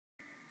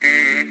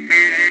All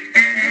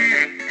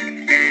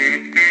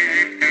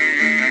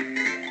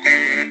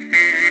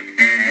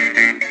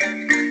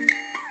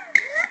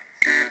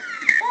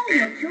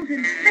your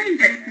children's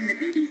favourites from the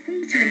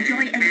BBC to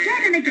enjoy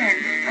again and again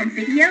on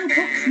video,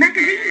 books,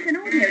 magazines and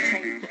audio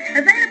tapes.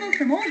 Available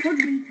from all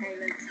good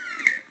retailers.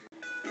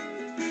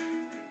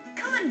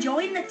 Come and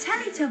join the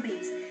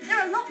Teletubbies. There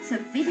are lots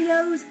of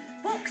videos,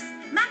 books,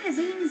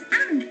 magazines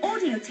and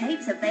audio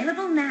tapes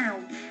available now.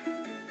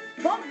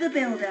 Bob the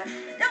Builder.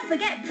 Don't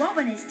forget Bob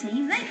and his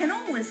team, they can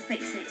always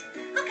fix it.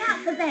 Look out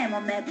for them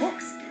on their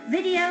books,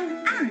 video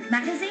and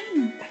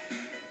magazine.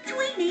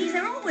 Tweenies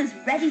are always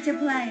ready to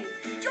play.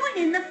 Join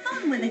in the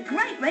fun with a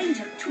great range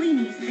of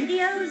Tweenies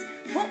videos,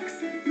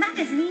 books,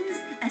 magazines,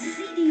 a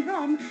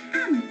CD-ROM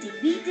and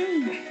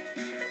DVD.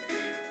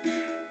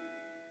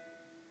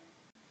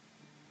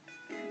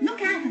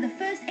 Look out for the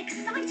first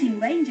exciting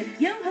range of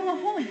Yoho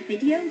Ahoy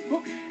videos,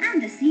 books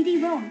and a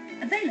CD-ROM,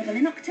 available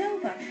in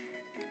October.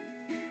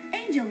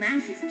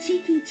 Angelmouse is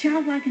cheeky,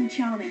 childlike and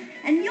charming,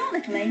 and your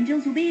little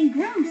angels will be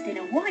engrossed in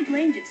a wide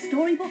range of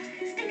storybooks,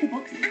 sticker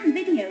books and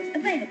videos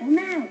available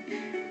now.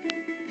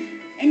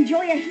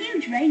 Enjoy a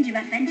huge range of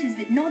adventures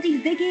with Noddy,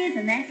 Big Ears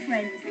and their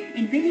friends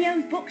in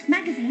videos, books,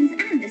 magazines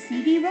and a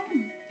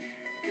CD-ROM.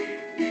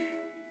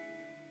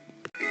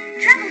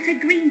 Travel to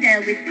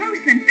Greendale with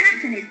Postman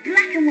Pat and his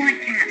black and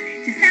white cat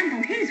to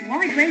sample his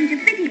wide range of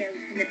videos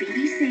from the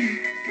BBC.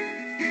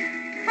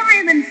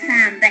 Fireman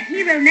Sam, the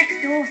hero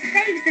next door,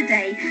 saves the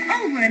day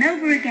over and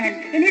over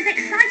again in his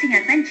exciting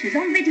adventures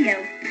on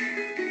video.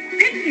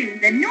 Pingu,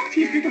 the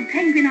naughtiest little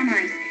penguin on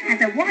ice,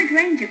 has a wide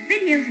range of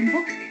videos and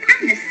books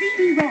and a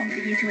CD-ROM for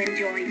you to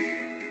enjoy.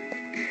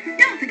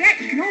 Don't forget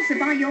you can also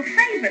buy your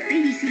favourite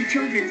BBC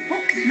children's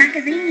books,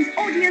 magazines,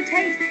 audio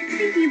tapes,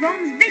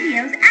 CD-ROMs,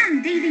 videos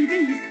and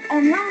DVDs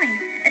online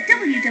at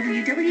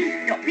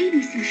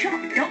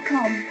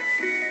www.bbcshop.com.